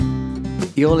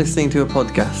You're listening to a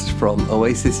podcast from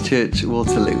Oasis Church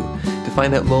Waterloo. To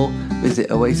find out more, visit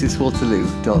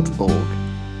oasiswaterloo.org.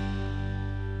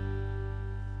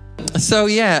 So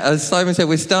as Simon said,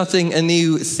 we're starting a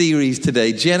new series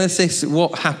today, Genesis,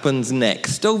 What Happens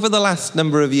Next. Over the last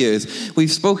number of years, we've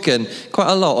spoken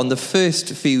quite a lot on the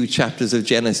first few chapters of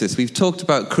Genesis. We've talked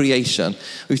about creation,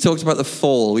 we've talked about the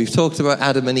fall, we've talked about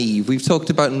Adam and Eve, we've talked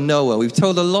about Noah, we've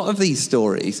told a lot of these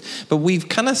stories, but we've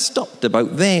kind of stopped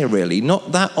about there really.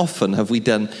 Not that often have we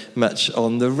done much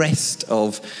on the rest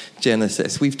of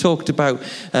Genesis. We've talked about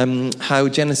how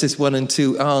Genesis 1 and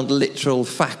 2 aren't literal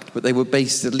fact, but they were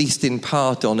based at least in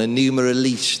part on Enuma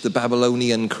Elish, the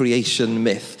Babylonian creation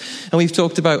myth. And we've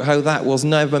talked about how that was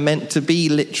never meant to be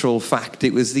literal fact.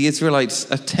 It was the Israelites'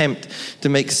 attempt to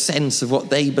make sense of what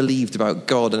they believed about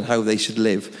God and how they should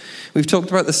live. We've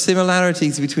talked about the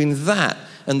similarities between that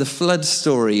and the flood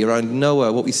story around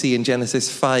Noah, what we see in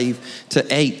Genesis 5 to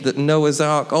 8, that Noah's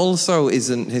Ark also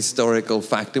isn't historical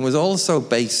fact and was also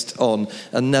based on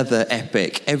another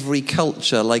epic. Every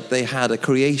culture, like they had a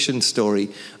creation story,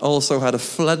 also had a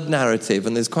flood narrative,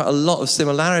 and there's quite a lot of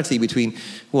similarity between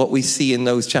what we see in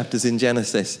those chapters in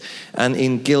Genesis and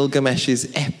in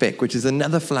Gilgamesh's epic, which is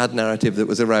another flood narrative that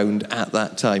was around at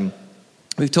that time.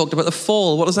 We've talked about the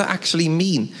fall. What does that actually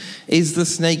mean? Is the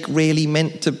snake really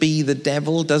meant to be the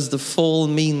devil? Does the fall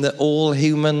mean that all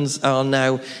humans are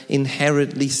now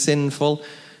inherently sinful?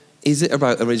 Is it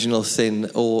about original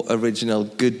sin or original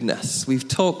goodness? We've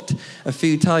talked a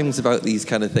few times about these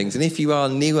kind of things. And if you are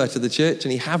newer to the church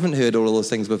and you haven't heard all of those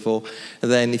things before,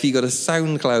 then if you go to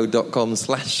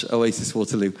soundcloud.com/Oasis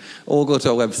Waterloo, or go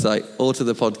to our website or to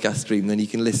the podcast stream, then you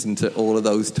can listen to all of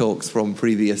those talks from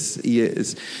previous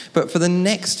years. But for the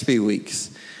next few weeks,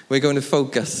 we're going to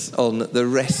focus on the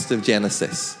rest of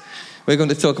Genesis. We're going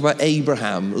to talk about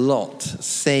Abraham, Lot,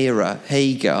 Sarah,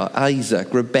 Hagar,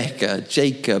 Isaac, Rebecca,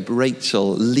 Jacob,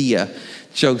 Rachel, Leah,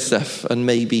 Joseph, and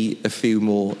maybe a few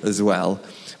more as well.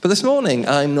 But this morning,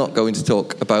 I'm not going to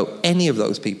talk about any of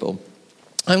those people.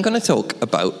 I'm going to talk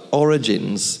about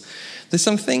origins. There's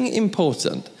something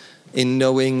important in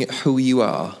knowing who you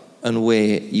are and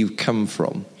where you've come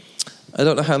from. I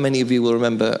don't know how many of you will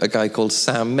remember a guy called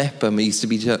Sam Mepham, who used to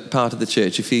be part of the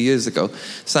church a few years ago.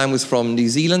 Sam was from New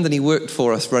Zealand and he worked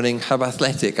for us running Hub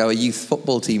Athletic, our youth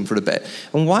football team, for a bit.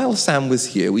 And while Sam was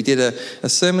here, we did a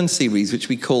sermon series which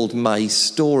we called My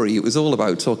Story. It was all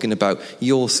about talking about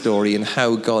your story and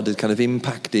how God had kind of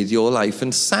impacted your life.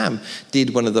 And Sam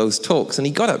did one of those talks and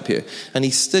he got up here and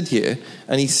he stood here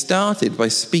and he started by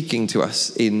speaking to us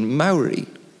in Maori.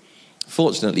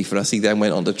 Fortunately for us, he then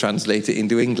went on to translate it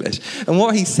into English. And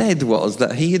what he said was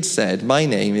that he had said, my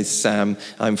name is Sam,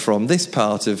 I'm from this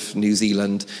part of New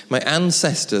Zealand. My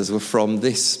ancestors were from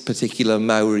this particular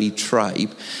Maori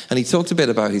tribe. And he talked a bit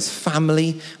about his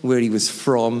family, where he was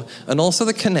from, and also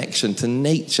the connection to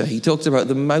nature. He talked about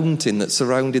the mountain that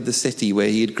surrounded the city where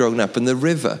he had grown up and the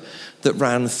river that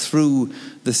ran through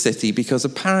the city, because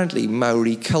apparently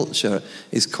Maori culture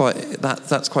is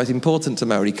that's quite important to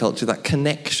Maori culture, that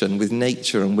connection with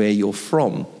nature and where you're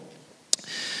from.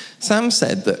 Sam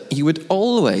said that you would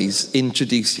always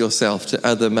introduce yourself to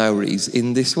other Maoris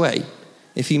in this way.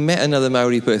 If he met another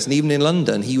Maori person, even in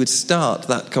London, he would start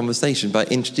that conversation by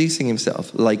introducing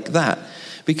himself like that.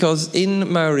 Because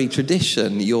in Maori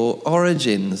tradition, your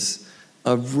origins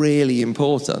are really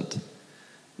important.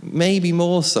 Maybe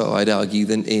more so, I'd argue,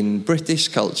 than in British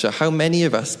culture. How many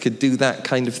of us could do that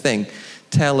kind of thing?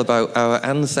 Tell about our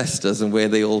ancestors and where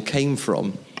they all came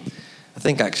from. I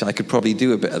think actually I could probably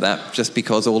do a bit of that just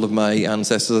because all of my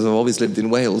ancestors have always lived in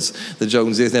Wales. The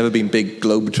Joneses never been big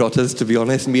globetrotters, to be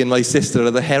honest. Me and my sister are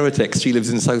the heretics. She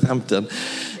lives in Southampton.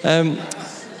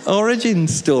 Origin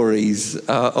stories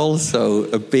are also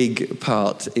a big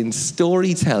part in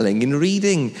storytelling. In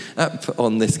reading up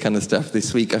on this kind of stuff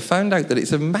this week, I found out that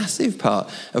it's a massive part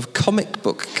of comic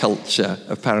book culture,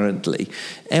 apparently.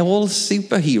 All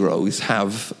superheroes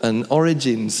have an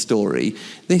origin story.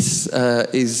 This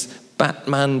is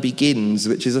Batman Begins,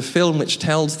 which is a film which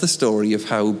tells the story of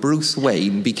how Bruce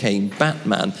Wayne became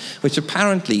Batman, which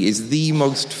apparently is the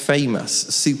most famous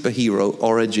superhero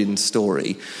origin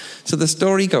story. So the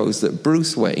story goes that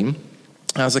Bruce Wayne,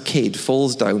 as a kid,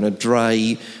 falls down a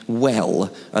dry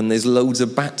well and there's loads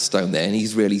of bats down there and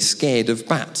he's really scared of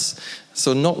bats.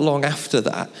 So not long after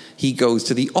that, he goes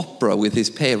to the opera with his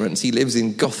parents. He lives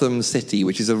in Gotham City,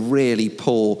 which is a really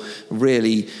poor,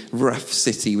 really rough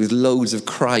city with loads of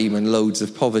crime and loads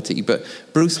of poverty. But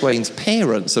Bruce Wayne's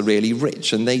parents are really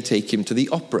rich, and they take him to the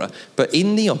opera. But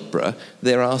in the opera,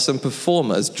 there are some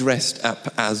performers dressed up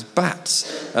as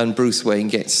bats. And Bruce Wayne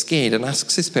gets scared and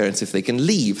asks his parents if they can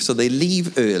leave. So they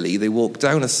leave early. They walk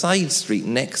down a side street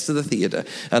next to the theatre,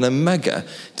 and a mugger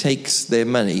takes their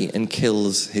money and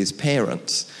kills his parents.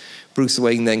 Bruce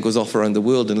Wayne then goes off around the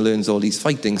world and learns all these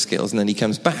fighting skills, and then he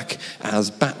comes back as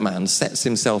Batman, sets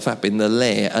himself up in the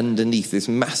lair underneath this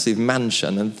massive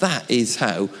mansion, and that is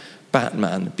how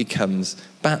Batman becomes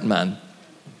Batman.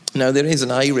 Now, there is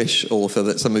an Irish author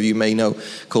that some of you may know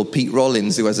called Pete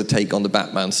Rollins who has a take on the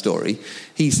Batman story.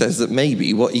 He says that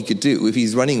maybe what he could do, if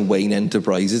he's running Wayne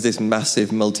Enterprises, this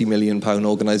massive multi-million-pound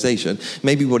organisation,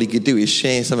 maybe what he could do is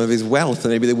share some of his wealth,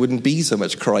 and maybe there wouldn't be so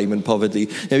much crime and poverty.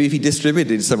 Maybe if he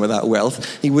distributed some of that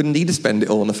wealth, he wouldn't need to spend it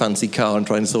all on a fancy car and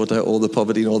try and sort out all the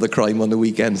poverty and all the crime on the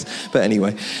weekends. But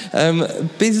anyway,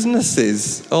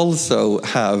 businesses also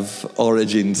have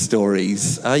origin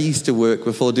stories. I used to work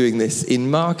before doing this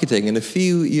in marketing, and a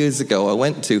few years ago I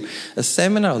went to a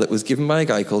seminar that was given by a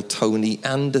guy called Tony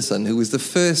Anderson, who was the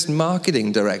first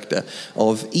marketing director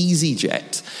of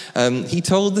EasyJet. He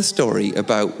told the story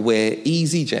about where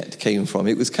EasyJet came from.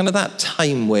 It was kind of that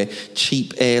time where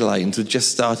cheap airlines were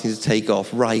just starting to take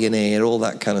off, Ryanair, all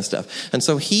that kind of stuff. And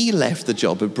so he left the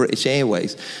job at British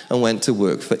Airways and went to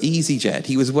work for EasyJet.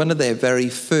 He was one of their very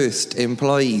first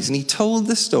employees, and he told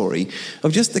the story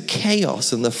of just the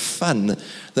chaos and the fun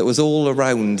that was all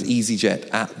around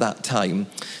EasyJet at that time.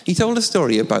 He told a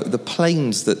story about the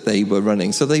planes that they were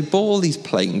running. So they bought all these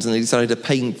planes and they decided to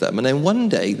paint them. And then one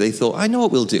day they thought, I know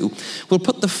what we'll do. We'll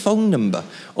put the phone number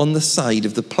on the side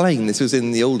of the plane. This was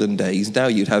in the olden days. Now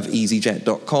you'd have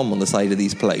easyjet.com on the side of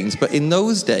these planes. But in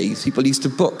those days, people used to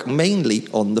book mainly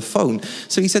on the phone.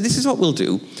 So he said, this is what we'll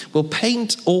do. We'll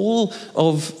paint all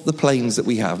of the planes that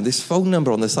we have, this phone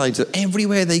number on the side, so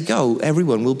everywhere they go,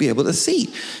 everyone will be able to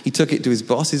see. He took it to his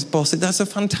boss. His boss said, that's a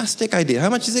fantastic idea. How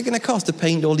much is it going to cost to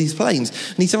paint all these planes?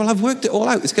 And he said, well, I've worked it all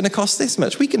out. It's going to cost this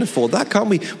much. We can afford that, can't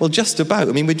we? Well, just about.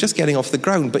 I mean, we're just getting off the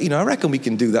ground. But, I reckon we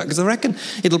can do that because I reckon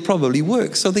it'll probably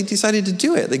work. So they decided to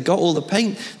do it. They got all the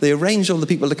paint. They arranged all the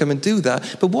people to come and do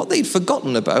that. But what they'd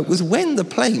forgotten about was when the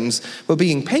planes were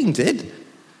being painted,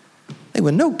 there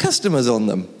were no customers on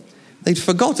them. They'd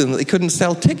forgotten that they couldn't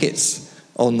sell tickets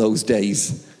on those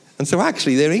days. And so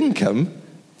actually their income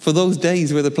for those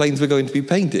days where the planes were going to be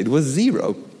painted was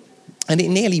zero. And it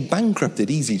nearly bankrupted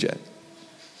EasyJet.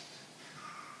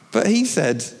 But he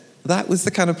said that was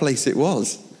the kind of place it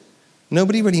was.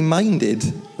 Nobody really minded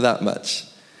that much.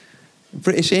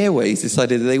 British Airways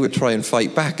decided that they would try and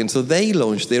fight back, and so they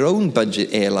launched their own budget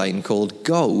airline called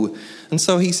Go. And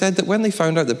so he said that when they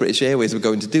found out that British Airways were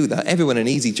going to do that, everyone in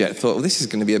EasyJet thought, well, this is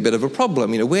going to be a bit of a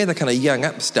problem. We're the kind of young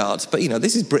upstarts, but,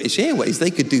 this is British Airways.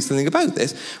 They could do something about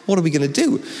this. What are we going to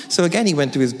do? So again, he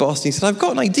went to his boss and he said, I've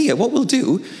got an idea. What we'll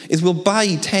do is we'll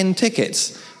buy 10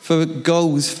 tickets for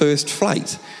Go's first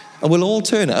flight, and we'll all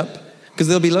turn up, because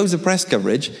there'll be loads of press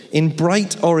coverage, in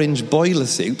bright orange boiler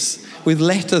suits with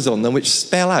letters on them which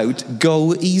spell out, Go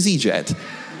EasyJet.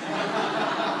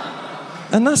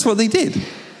 And that's what they did.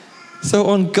 So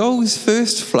on Go's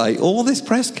first flight, all this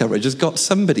press coverage has got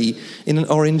somebody in an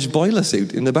orange boiler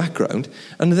suit in the background,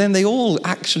 and then they all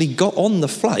actually got on the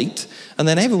flight, and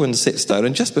then everyone sits down,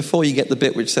 and just before you get the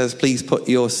bit which says, please put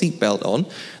your seatbelt on,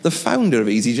 the founder of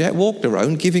EasyJet walked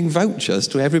around giving vouchers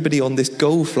to everybody on this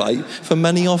Go flight for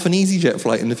money off an EasyJet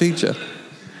flight in the future.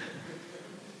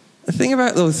 The thing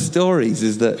about those stories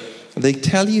is that they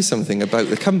tell you something about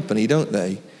the company, don't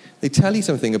they? They tell you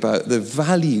something about the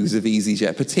values of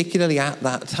EasyJet, particularly at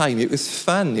that time. It was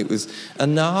fun, it was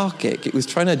anarchic, it was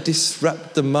trying to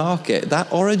disrupt the market.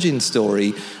 That origin story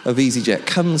of EasyJet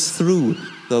comes through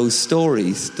those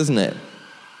stories, doesn't it?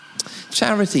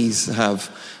 Charities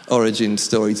have origin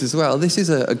stories as well. This is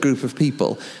a group of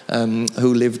people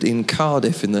who lived in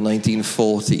Cardiff in the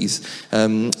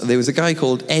 1940s. There was a guy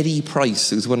called Eddie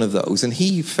Price who's one of those, and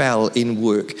he fell in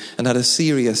work and had a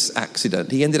serious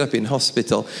accident. He ended up in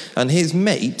hospital, and his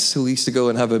mates, who used to go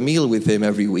and have a meal with him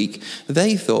every week,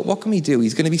 they thought, what can we do?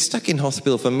 He's going to be stuck in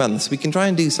hospital for months. We can try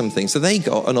and do something. So they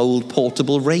got an old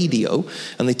portable radio,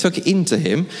 and they took it into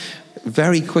him.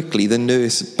 Very quickly, the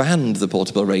nurse banned the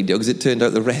portable radio because it turned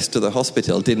out the rest of the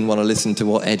hospital didn't want to listen to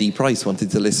what Eddie Price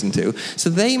wanted to listen to. So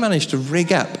they managed to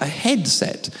rig up a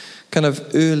headset, kind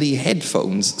of early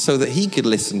headphones, so that he could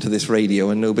listen to this radio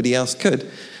and nobody else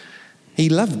could. He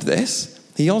loved this.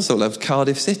 He also loved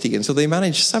Cardiff City, and so they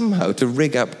managed somehow to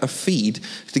rig up a feed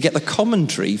to get the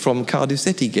commentary from Cardiff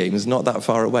City games not that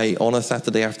far away on a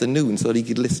Saturday afternoon so that he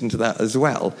could listen to that as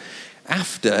well.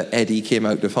 After Eddie came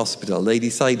out of hospital, they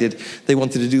decided they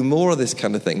wanted to do more of this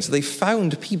kind of thing. So they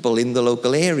found people in the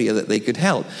local area that they could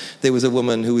help. There was a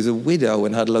woman who was a widow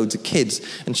and had loads of kids,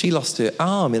 and she lost her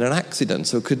arm in an accident,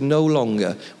 so could no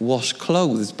longer wash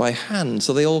clothes by hand.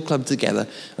 So they all clubbed together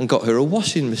and got her a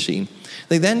washing machine.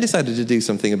 They then decided to do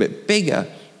something a bit bigger.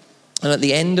 And at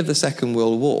the end of the Second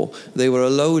World War, they were a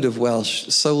load of Welsh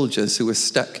soldiers who were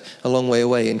stuck a long way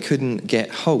away and couldn't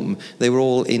get home. They were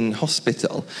all in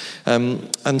hospital.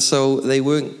 And so they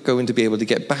weren't going to be able to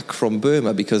get back from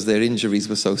Burma because their injuries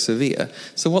were so severe.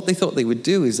 So what they thought they would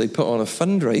do is they'd put on a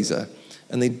fundraiser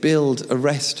and they'd build a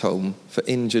rest home for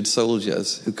injured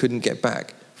soldiers who couldn't get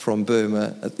back from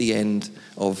Burma at the end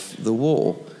of the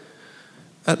war.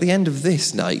 At the end of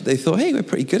this night, they thought, hey, we're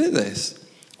pretty good at this.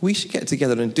 We should get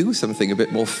together and do something a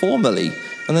bit more formally.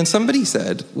 And then somebody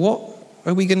said, what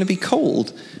are we going to be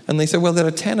called? And they said, well, there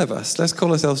are 10 of us. Let's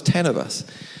call ourselves 10 of us.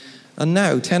 And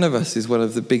now 10 of us is one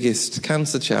of the biggest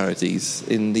cancer charities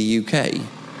in the UK.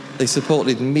 They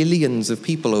supported millions of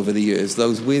people over the years,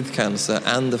 those with cancer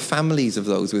and the families of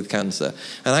those with cancer.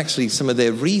 And actually some of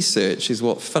their research is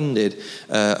what funded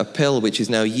a pill which is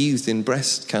now used in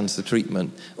breast cancer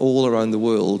treatment all around the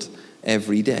world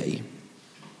every day.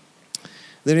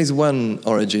 There is one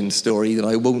origin story that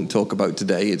I won't talk about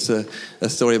today. It's a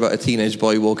story about a teenage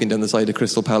boy walking down the side of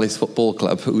Crystal Palace Football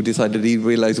Club who decided he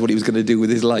realised what he was going to do with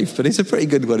his life. But it's a pretty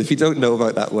good one. If you don't know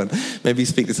about that one, maybe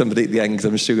speak to somebody at the end, because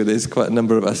I'm sure there's quite a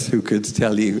number of us who could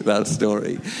tell you that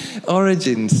story.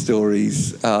 Origin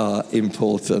stories are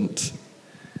important.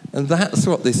 And that's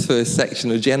what this first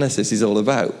section of Genesis is all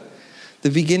about. The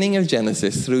beginning of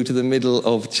Genesis through to the middle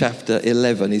of chapter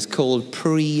 11 is called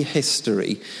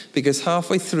prehistory, because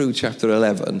halfway through chapter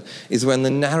 11 is when the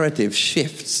narrative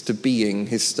shifts to being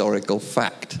historical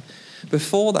fact.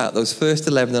 Before that, those first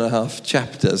 11 and a half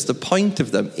chapters, the point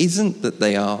of them isn't that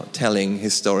they are telling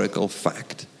historical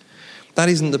fact. That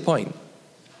isn't the point.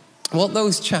 What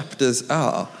those chapters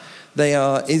are, they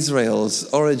are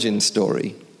Israel's origin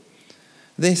story.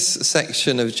 This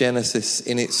section of Genesis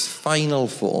in its final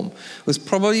form was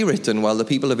probably written while the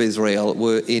people of Israel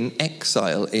were in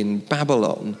exile in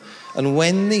Babylon. And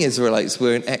when the Israelites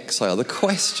were in exile, the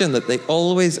question that they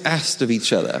always asked of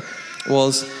each other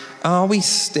was, are we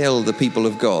still the people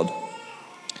of God?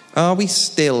 Are we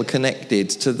still connected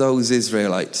to those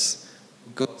Israelites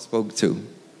God spoke to?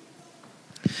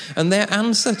 And their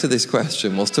answer to this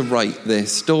question was to write their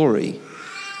story.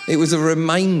 It was a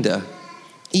reminder,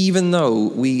 even though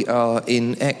we are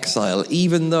in exile,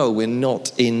 even though we're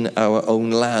not in our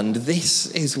own land, this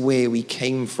is where we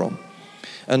came from.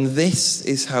 And this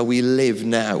is how we live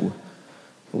now,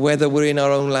 whether we're in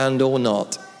our own land or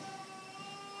not.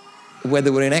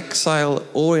 Whether we're in exile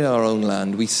or in our own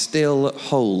land, we still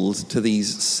hold to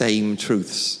these same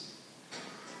truths.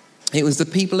 It was the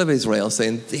people of Israel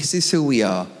saying, this is who we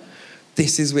are,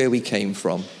 this is where we came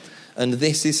from. And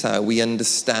this is how we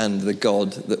understand the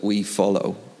God that we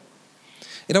follow.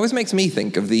 It always makes me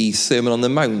think of the Sermon on the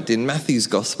Mount in Matthew's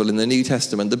Gospel in the New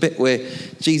Testament, the bit where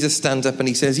Jesus stands up and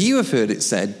he says, you have heard it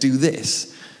said, do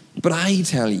this, but I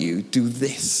tell you, do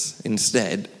this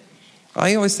instead.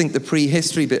 I always think the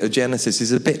prehistory bit of Genesis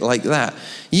is a bit like that.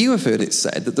 You have heard it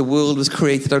said that the world was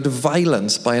created out of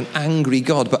violence by an angry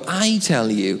God, but I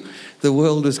tell you, the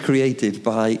world was created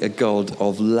by a God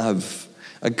of love.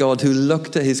 A God who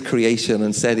looked at his creation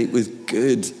and said it was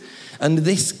good. And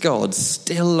this God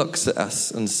still looks at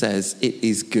us and says it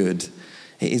is good.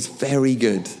 It is very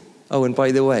good. Oh, and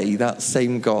by the way, that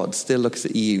same God still looks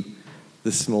at you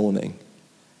this morning.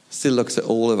 Still looks at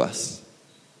all of us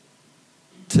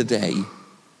today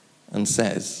and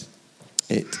says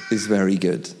it is very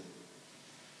good.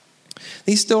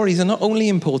 These stories are not only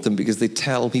important because they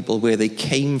tell people where they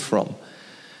came from,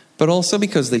 but also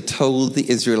because they told the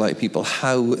Israelite people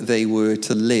how they were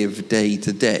to live day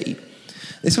to day.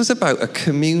 This was about a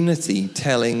community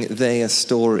telling their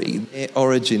story, their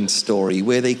origin story,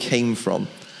 where they came from.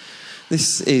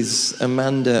 This is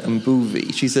Amanda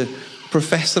Mbuvi. She's a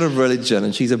professor of religion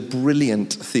and she's a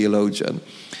brilliant theologian.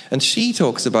 And she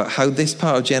talks about how this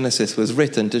part of Genesis was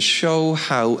written to show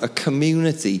how a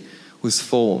community was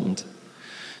formed.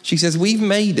 She says, we've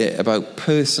made it about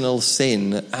personal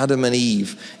sin, Adam and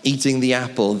Eve eating the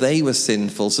apple. They were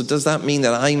sinful. So does that mean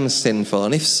that I'm sinful?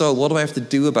 And if so, what do I have to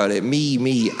do about it?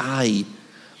 Me, I.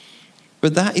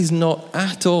 But that is not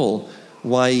at all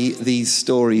why these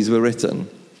stories were written.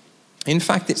 In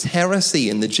fact, it's heresy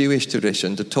in the Jewish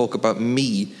tradition to talk about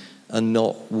me and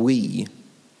not we.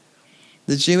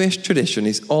 The Jewish tradition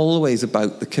is always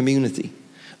about the community,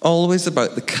 always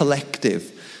about the collective,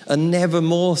 and never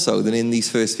more so than in these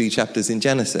first few chapters in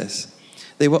Genesis.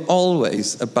 They were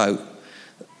always about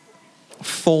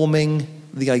forming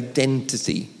the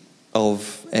identity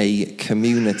of a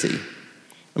community.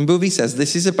 And Bovey says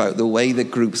this is about the way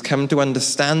that groups come to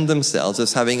understand themselves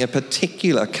as having a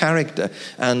particular character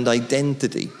and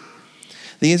identity.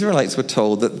 The Israelites were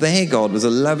told that their God was a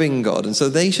loving God, and so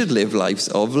they should live lives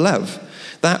of love.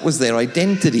 That was their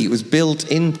identity. It was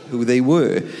built into who they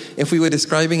were. If we were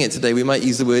describing it today, we might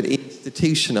use the word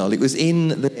institutional. It was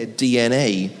in their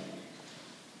DNA.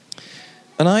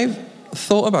 And I've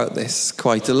thought about this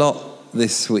quite a lot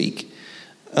this week.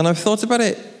 And I've thought about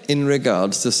it in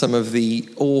regards to some of the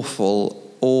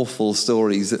awful, awful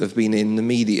stories that have been in the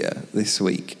media this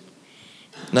week.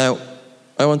 Now,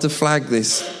 I want to flag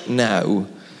this now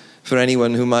for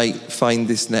anyone who might find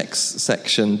this next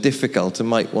section difficult and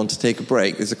might want to take a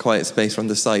break. There's a quiet space on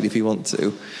the side if you want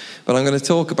to. But I'm going to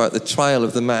talk about the trial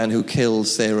of the man who killed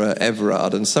Sarah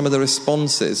Everard and some of the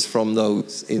responses from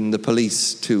those in the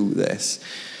police to this.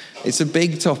 It's a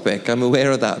big topic, I'm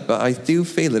aware of that, but I do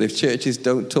feel that if churches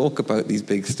don't talk about these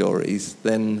big stories,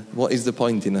 then what is the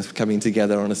point in us coming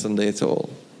together on a Sunday at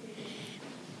all?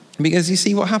 Because you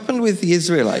see, what happened with the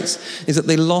Israelites is that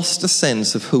they lost a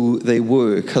sense of who they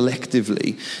were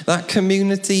collectively. That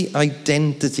community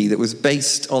identity that was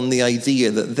based on the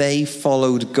idea that they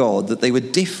followed God, that they were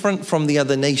different from the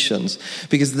other nations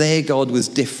because their God was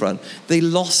different. They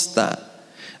lost that.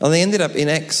 And they ended up in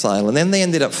exile. And then they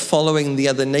ended up following the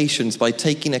other nations by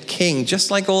taking a king,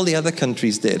 just like all the other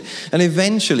countries did. And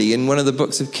eventually, in one of the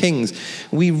books of Kings,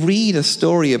 we read a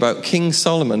story about King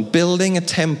Solomon building a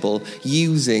temple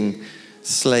using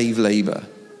slave labor.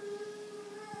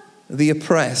 The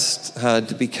oppressed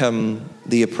had become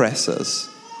the oppressors.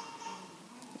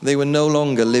 They were no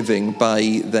longer living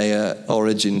by their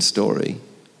origin story.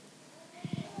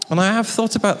 And I have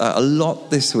thought about that a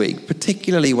lot this week,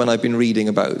 particularly when I've been reading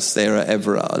about Sarah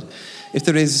Everard. If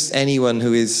there is anyone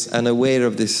who is unaware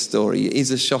of this story, it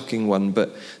is a shocking one,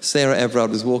 but Sarah Everard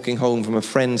was walking home from a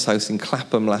friend's house in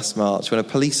Clapham last March when a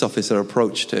police officer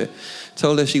approached her,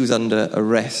 told her she was under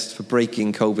arrest for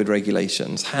breaking COVID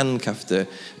regulations, handcuffed her,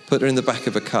 put her in the back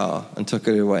of a car and took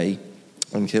her away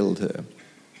and killed her.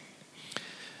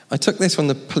 I took this from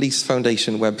the Police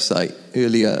Foundation website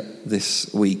earlier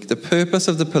this week. The purpose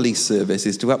of the police service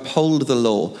is to uphold the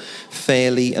law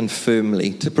fairly and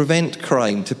firmly, to prevent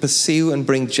crime, to pursue and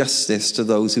bring justice to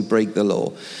those who break the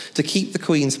law, to keep the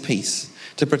Queen's peace,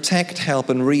 to protect, help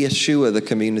and reassure the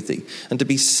community, and to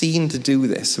be seen to do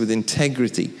this with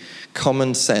integrity,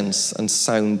 common sense and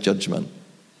sound judgment.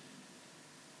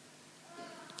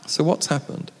 So what's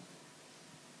happened?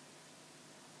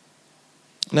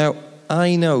 Now,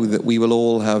 I know that we will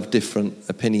all have different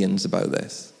opinions about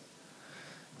this.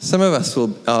 Some of us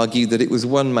will argue that it was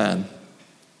one man,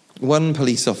 one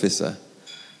police officer,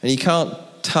 and you can't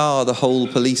tar the whole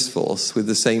police force with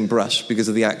the same brush because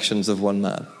of the actions of one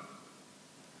man.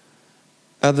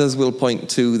 Others will point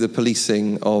to the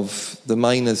policing of the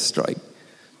miners' strike,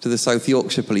 to the South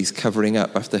Yorkshire police covering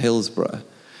up after Hillsborough,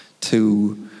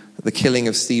 to the killing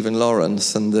of Stephen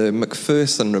Lawrence and the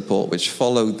Macpherson report which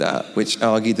followed that, which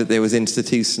argued that there was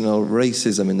institutional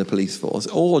racism in the police force,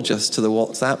 or just to the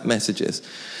WhatsApp messages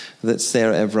that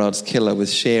Sarah Everard's killer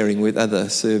was sharing with other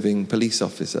serving police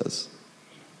officers.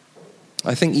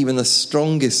 I think even the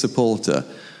strongest supporter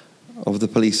of the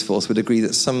police force would agree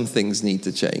that some things need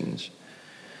to change.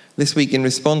 This week, in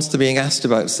response to being asked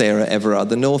about Sarah Everard,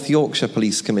 the North Yorkshire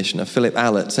Police Commissioner, Philip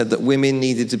Allott, said that women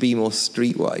needed to be more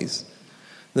streetwise.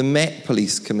 The Met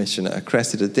Police Commissioner,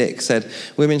 Cressida Dick, said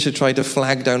women should try to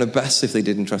flag down a bus if they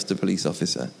didn't trust a police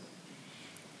officer.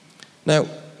 Now,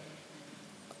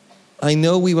 I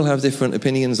know we will have different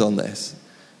opinions on this,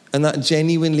 and that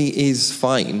genuinely is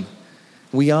fine.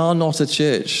 We are not a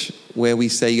church where we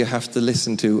say you have to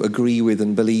listen to, agree with,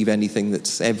 and believe everything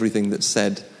that's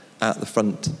said at the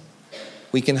front.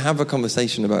 We can have a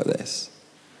conversation about this.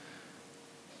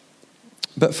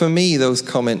 But for me, those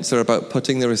comments are about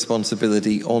putting the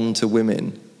responsibility onto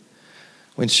women,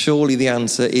 when surely the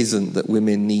answer isn't that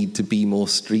women need to be more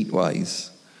streetwise.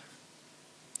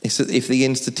 It's that if the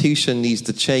institution needs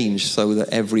to change so that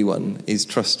everyone is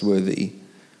trustworthy,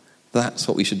 that's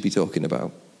what we should be talking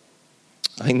about.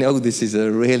 I know this is a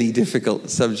really difficult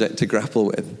subject to grapple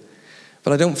with,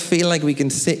 but I don't feel like we can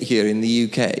sit here in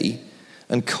the UK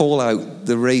and call out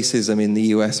the racism in the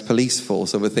US police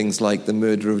force over things like the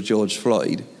murder of George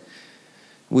Floyd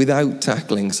without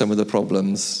tackling some of the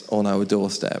problems on our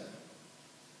doorstep.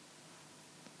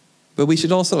 But we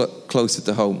should also look closer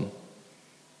to home.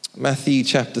 Matthew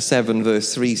chapter 7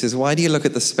 verse 3 says, "Why do you look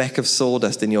at the speck of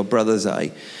sawdust in your brother's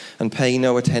eye and pay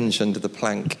no attention to the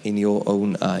plank in your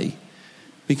own eye?"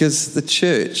 Because the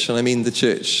church, and I mean the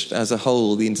church as a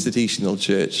whole, the institutional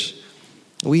church,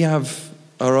 we have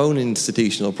our own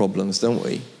institutional problems, don't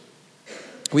we?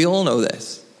 We all know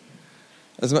this.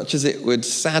 As much as it would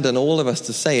sadden all of us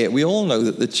to say it, we all know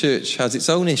that the church has its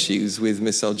own issues with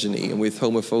misogyny and with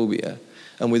homophobia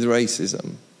and with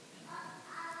racism.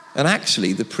 And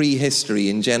actually, the prehistory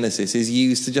in Genesis is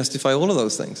used to justify all of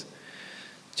those things.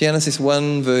 Genesis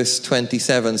 1 verse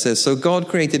 27 says, "So God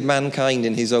created mankind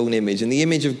in his own image. In the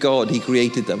image of God he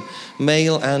created them.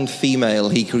 Male and female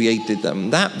he created them."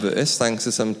 That verse, thanks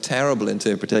to some terrible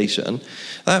interpretation,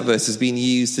 that verse has been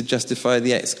used to justify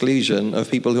the exclusion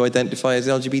of people who identify as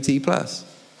LGBT+.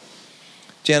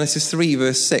 Genesis 3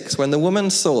 verse 6, "When the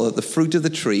woman saw that the fruit of the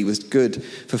tree was good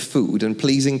for food and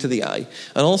pleasing to the eye,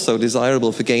 and also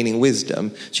desirable for gaining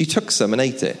wisdom, she took some and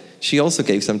ate it. She also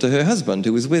gave some to her husband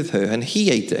who was with her, and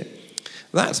he ate it."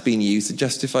 That's been used to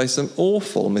justify some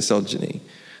awful misogyny.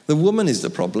 The woman is the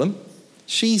problem.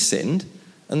 She sinned,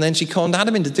 and then she conned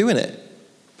Adam into doing it.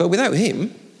 But without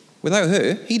him, without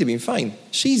her, he'd have been fine.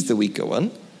 She's the weaker one,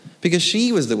 because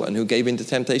she was the one who gave in to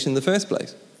temptation in the first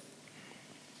place.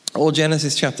 Or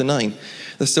Genesis chapter 9,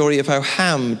 the story of how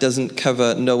Ham doesn't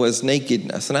cover Noah's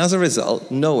nakedness, and as a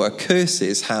result, Noah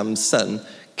curses Ham's son,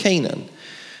 Canaan.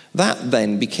 That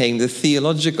then became the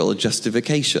theological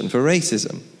justification for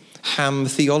racism. Ham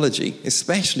theology,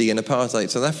 especially in apartheid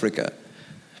South Africa.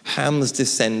 Ham's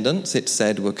descendants, it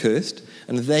said, were cursed,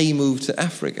 and they moved to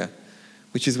Africa,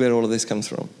 which is where all of this comes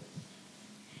from.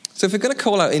 So if we're going to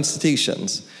call out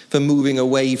institutions for moving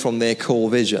away from their core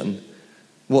vision,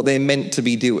 what they're meant to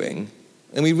be doing,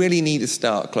 then we really need to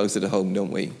start closer to home,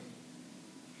 don't we?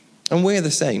 And we're the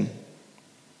same.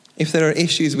 If there are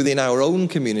issues within our own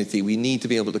community, we need to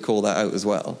be able to call that out as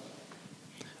well.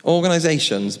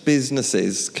 Organizations,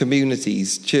 businesses,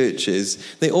 communities, churches,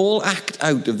 they all act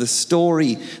out of the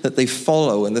story that they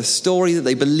follow and the story that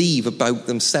they believe about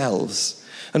themselves.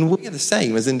 And we're the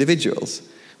same as individuals.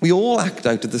 We all act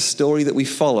out of the story that we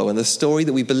follow and the story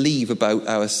that we believe about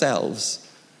ourselves.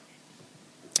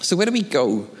 So where do we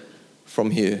go from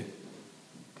here?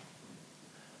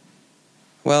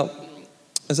 Well,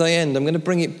 as I end, I'm going to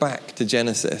bring it back to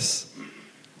Genesis.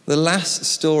 The last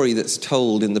story that's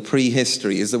told in the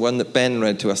prehistory is the one that Ben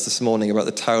read to us this morning about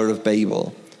the Tower of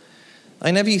Babel. I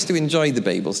never used to enjoy the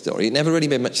Babel story. It never really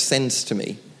made much sense to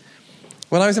me.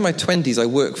 When I was in my 20s, I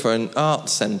worked for an art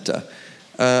centre.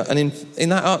 And in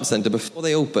that art centre, before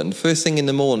they opened, first thing in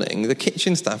the morning, the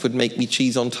kitchen staff would make me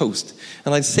cheese on toast.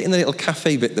 And I'd sit in the little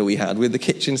cafe bit that we had with the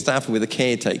kitchen staff and with the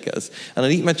caretakers, and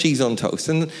I'd eat my cheese on toast.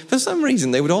 And for some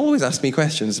reason, they would always ask me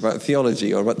questions about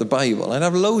theology or about the Bible. And I'd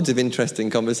have loads of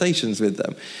interesting conversations with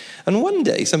them. And one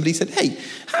day, somebody said, "Hey,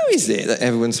 how is it that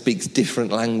everyone speaks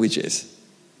different languages?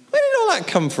 Where did all that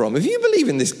come from? If you believe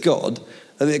in this God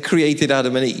that created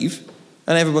Adam and Eve,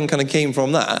 and everyone kind of came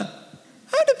from that,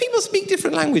 how do people speak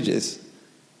different languages?"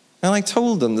 And I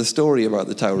told them the story about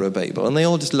the Tower of Babel, and they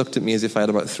all just looked at me as if I had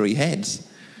about 3 heads.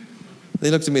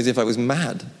 They looked at me as if I was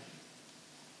mad.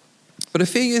 But a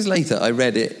few years later, I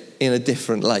read it in a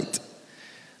different light.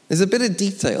 There's a bit of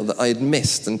detail that I had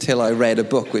missed until I read a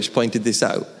book which pointed this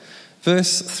out.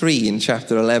 Verse 3 in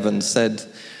chapter 11 said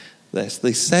this: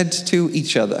 "They said to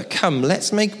each other, 'Come,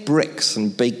 let's make bricks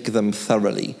and bake them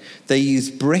thoroughly.' They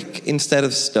used brick instead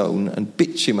of stone and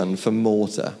bitumen for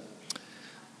mortar."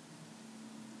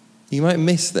 You might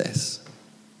miss this,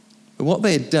 but what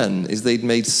they had done is they'd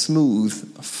made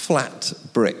smooth, flat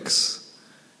bricks,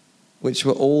 which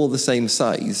were all the same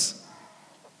size.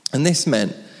 And this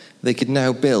meant they could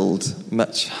now build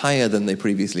much higher than they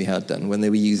previously had done when they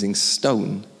were using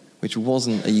stone, which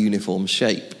wasn't a uniform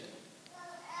shape.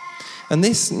 And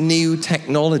this new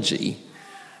technology,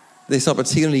 this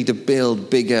opportunity to build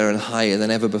bigger and higher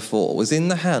than ever before, was in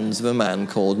the hands of a man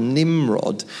called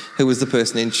Nimrod, who was the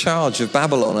person in charge of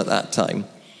Babylon at that time.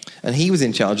 And he was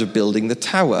in charge of building the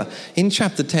tower. In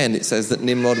chapter 10, it says that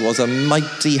Nimrod was a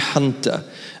mighty hunter.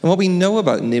 And what we know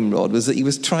about Nimrod was that he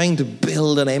was trying to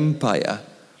build an empire.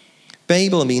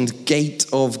 Babel means gate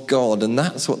of God, and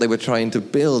that's what they were trying to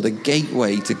build, a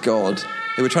gateway to God.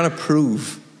 They were trying to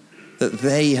prove that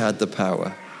they had the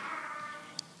power.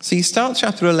 So you start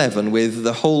chapter 11 with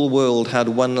the whole world had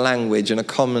one language and a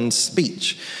common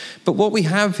speech. But what we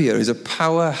have here is a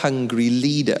power-hungry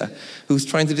leader who's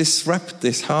trying to disrupt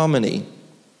this harmony.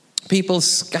 People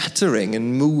scattering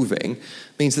and moving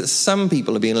means that some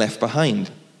people are being left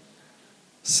behind.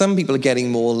 Some people are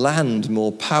getting more land,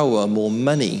 more power, more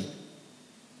money,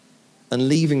 and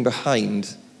leaving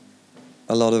behind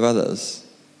a lot of others.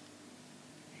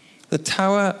 The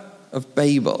Tower of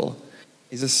Babel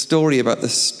is a story about the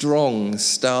strong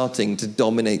starting to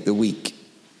dominate the weak.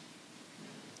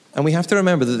 And we have to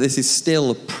remember that this is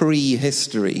still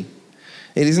prehistory.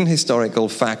 It isn't historical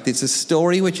fact. It's a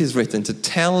story which is written to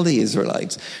tell the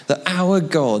Israelites that our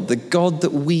God, the God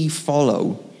that we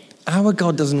follow, our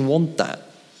God doesn't want that.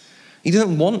 He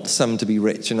doesn't want some to be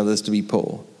rich and others to be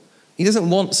poor. He doesn't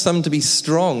want some to be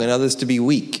strong and others to be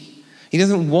weak. He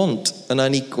doesn't want an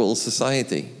unequal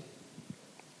society.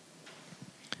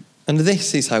 And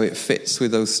this is how it fits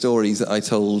with those stories that I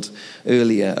told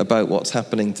earlier about what's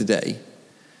happening today.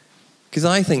 Because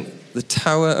I think the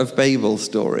Tower of Babel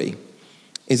story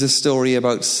is a story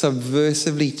about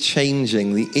subversively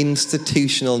changing the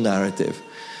institutional narrative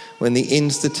when the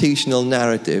institutional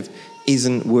narrative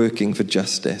isn't working for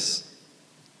justice.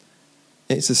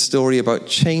 It's a story about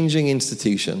changing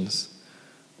institutions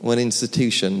when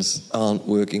institutions aren't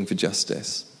working for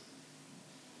justice.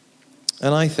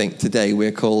 And I think today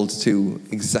we're called to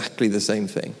exactly the same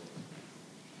thing.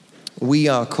 We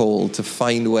are called to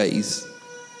find ways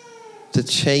to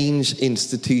change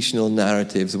institutional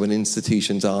narratives when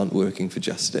institutions aren't working for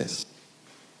justice.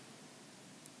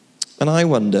 And I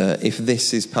wonder if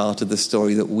this is part of the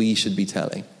story that we should be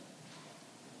telling.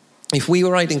 If we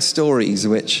were writing stories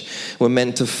which were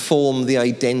meant to form the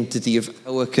identity of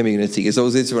our community, as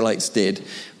those Israelites did,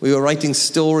 we were writing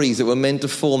stories that were meant to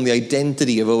form the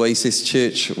identity of Oasis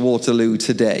Church Waterloo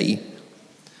today,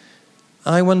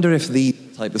 I wonder if these are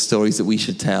the type of stories that we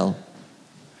should tell.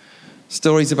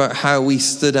 Stories about how we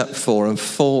stood up for and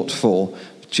fought for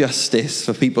justice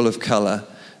for people of colour,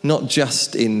 not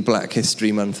just in Black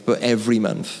History Month, but every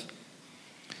month.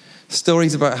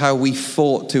 Stories about how we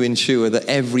fought to ensure that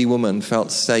every woman felt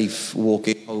safe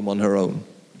walking home on her own.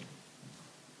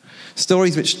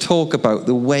 Stories which talk about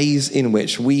the ways in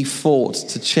which we fought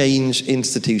to change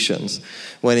institutions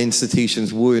when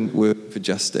institutions weren't working for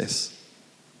justice.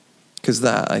 Because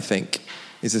that, I think,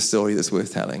 is a story that's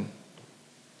worth telling.